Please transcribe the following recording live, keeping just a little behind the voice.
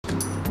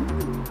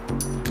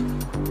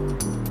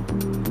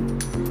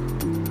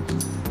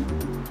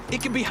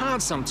It can be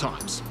hard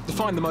sometimes to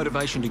find the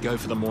motivation to go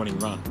for the morning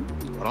run.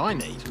 What I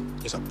need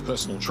is a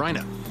personal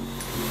trainer.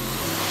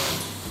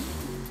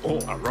 Or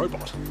a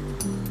robot.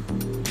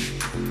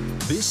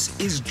 This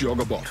is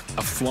Joggobot,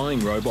 a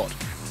flying robot.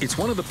 It's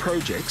one of the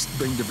projects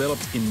being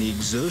developed in the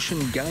Exertion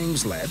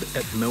Games Lab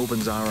at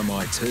Melbourne's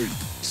RMIT.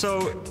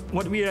 So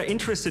what we are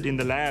interested in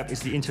the lab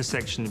is the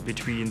intersection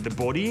between the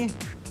body,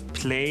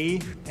 play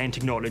and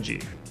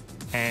technology.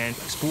 And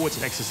sports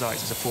and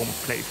exercise is a form of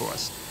play for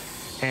us.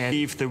 And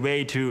if the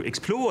way to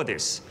explore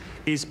this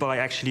is by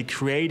actually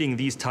creating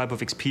these type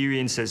of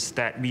experiences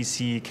that we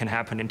see can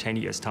happen in 10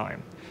 years'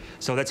 time.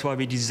 So that's why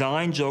we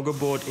designed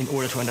Joggobot in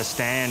order to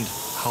understand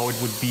how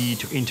it would be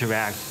to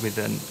interact with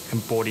an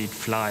embodied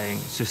flying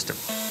system.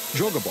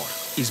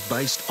 Joggobot is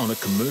based on a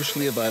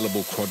commercially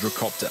available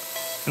quadricopter.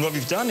 And what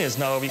we've done is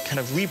now we kind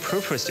of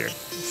repurposed it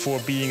for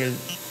being a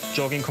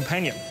jogging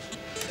companion.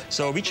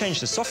 So we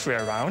changed the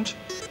software around,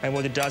 and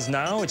what it does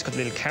now, it's got a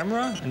little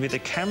camera, and with the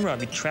camera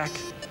we track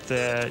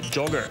the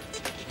jogger.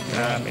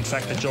 In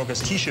fact, the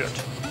jogger's T-shirt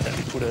that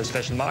we put a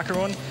special marker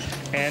on,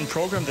 and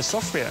program the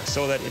software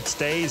so that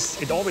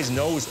it always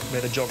knows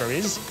where the jogger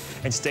is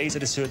and stays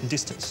at a certain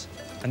distance.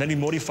 And then we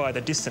modify the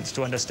distance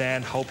to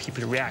understand how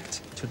people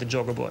react to the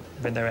Joggobot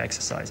when they're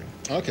exercising.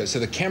 OK, so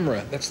the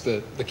camera, that's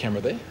the camera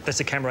there? That's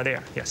the camera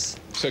there, yes.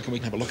 So can we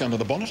have a look under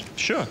the bonnet?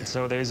 Sure.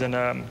 So there's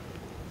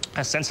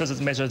a sensor that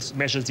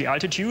measures the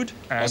altitude.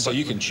 So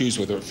you can choose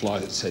whether it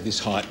flies at, say, this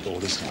height or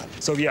this height?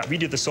 So yeah, we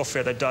did the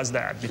software that does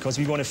that because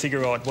we want to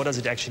figure out what does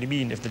it actually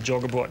mean if the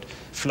Joggobot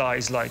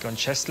flies like on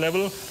chest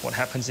level, what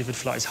happens if it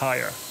flies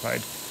higher,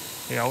 right?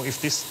 You know, if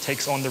this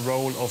takes on the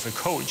role of a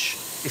coach,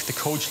 if the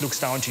coach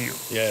looks down to you,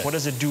 what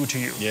does it do to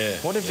you?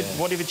 What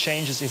if it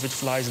changes if it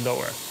flies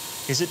lower?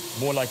 Is it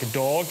more like a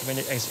dog when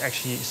it is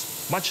actually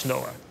much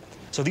lower?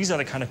 So these are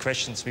the kind of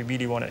questions we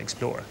really want to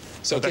explore.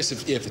 So I guess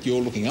if you're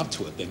looking up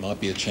to it, there might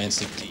be a chance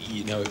that,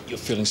 you know, you're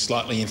feeling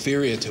slightly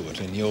inferior to it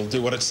and you'll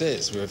do what it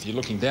says. Where if you're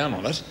looking down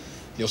on it,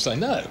 you'll say,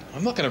 no,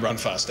 I'm not going to run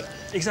faster.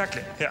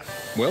 Exactly, yeah.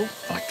 Well,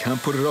 I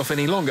can't put it off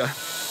any longer.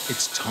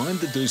 It's time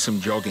to do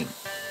some jogging.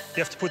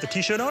 You have to put the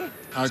T-shirt on.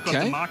 It's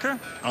got the marker.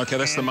 OK,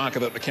 that's the marker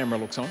that the camera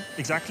looks on.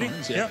 Exactly,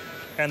 yeah.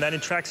 And then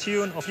it tracks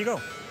you and off you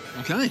go.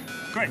 OK.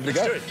 Great,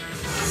 let's do it.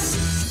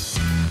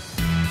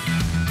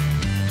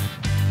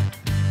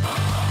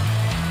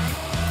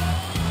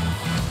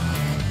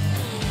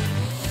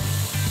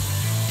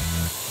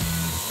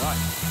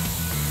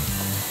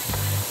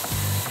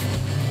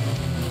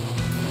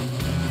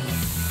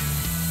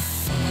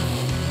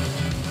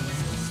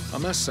 I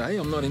must say,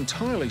 I'm not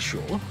entirely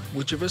sure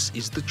which of us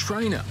is the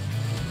trainer.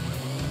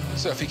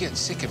 So if you're getting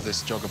sick of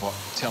this Joggobot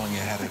telling you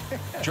how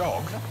to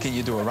jog, can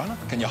you do a runner?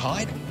 Can you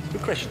hide?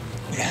 Good question.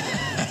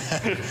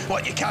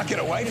 What, you can't get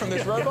away from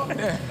this robot?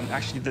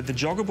 Actually, the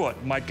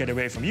Joggobot might get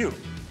away from you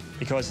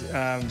because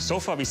so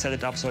far we set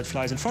it up so it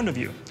flies in front of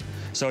you.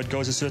 So it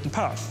goes a certain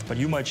path, but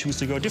you might choose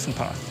to go a different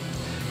path.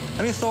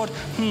 And we thought,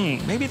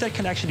 maybe that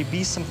can actually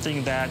be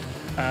something that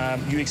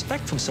you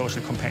expect from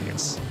social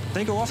companions.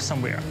 They go off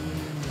somewhere.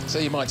 So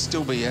you might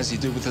still be, as you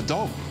do with the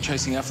dog,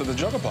 chasing after the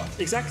Joggobot.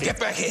 Exactly. Get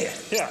back here.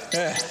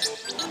 Yeah.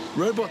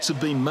 Robots have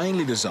been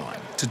mainly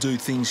designed to do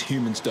things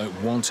humans don't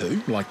want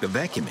to, like the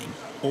vacuuming,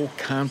 or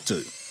can't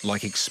do,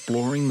 like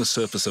exploring the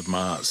surface of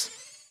Mars.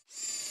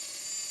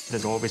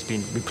 There's always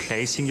been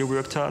replacing your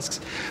work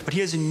tasks, but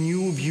here's a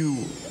new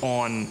view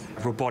on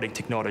robotic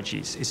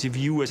technologies. It's a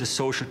view as a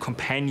social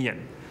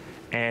companion.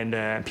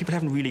 And people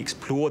haven't really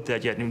explored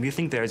that yet, and we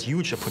think there's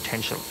huge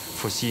potential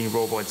for seeing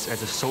robots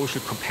as a social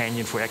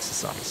companion for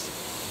exercise.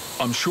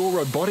 I'm sure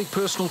robotic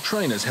personal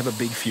trainers have a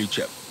big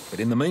future, but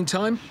in the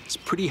meantime, it's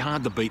pretty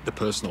hard to beat the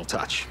personal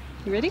touch.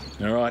 You ready?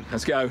 All right,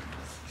 let's go.